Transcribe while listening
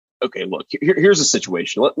okay, look, here's a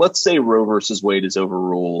situation. Let's say Roe versus Wade is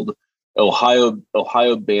overruled.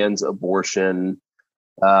 Ohio bans abortion,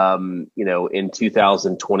 in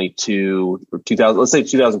 2022 or 2000, let's say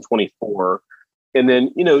 2024. And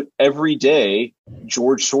then, every day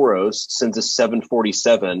George Soros sends a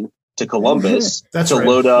 747 to Columbus to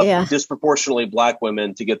load up disproportionately Black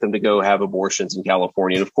women to get them to go have abortions in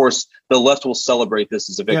California. And of course, the left will celebrate this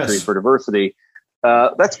as a victory for diversity.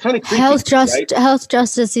 That's kind of creepy. Health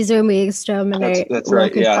justice is when we exterminate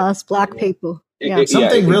working class Black people.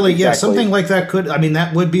 Something like that could,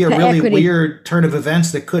 that would be a really weird turn of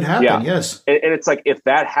events that could happen. Yes. And it's like, if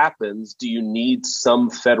that happens, do you need some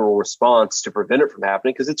federal response to prevent it from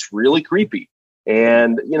happening? Because it's really creepy.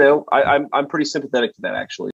 And, I'm pretty sympathetic to that, actually.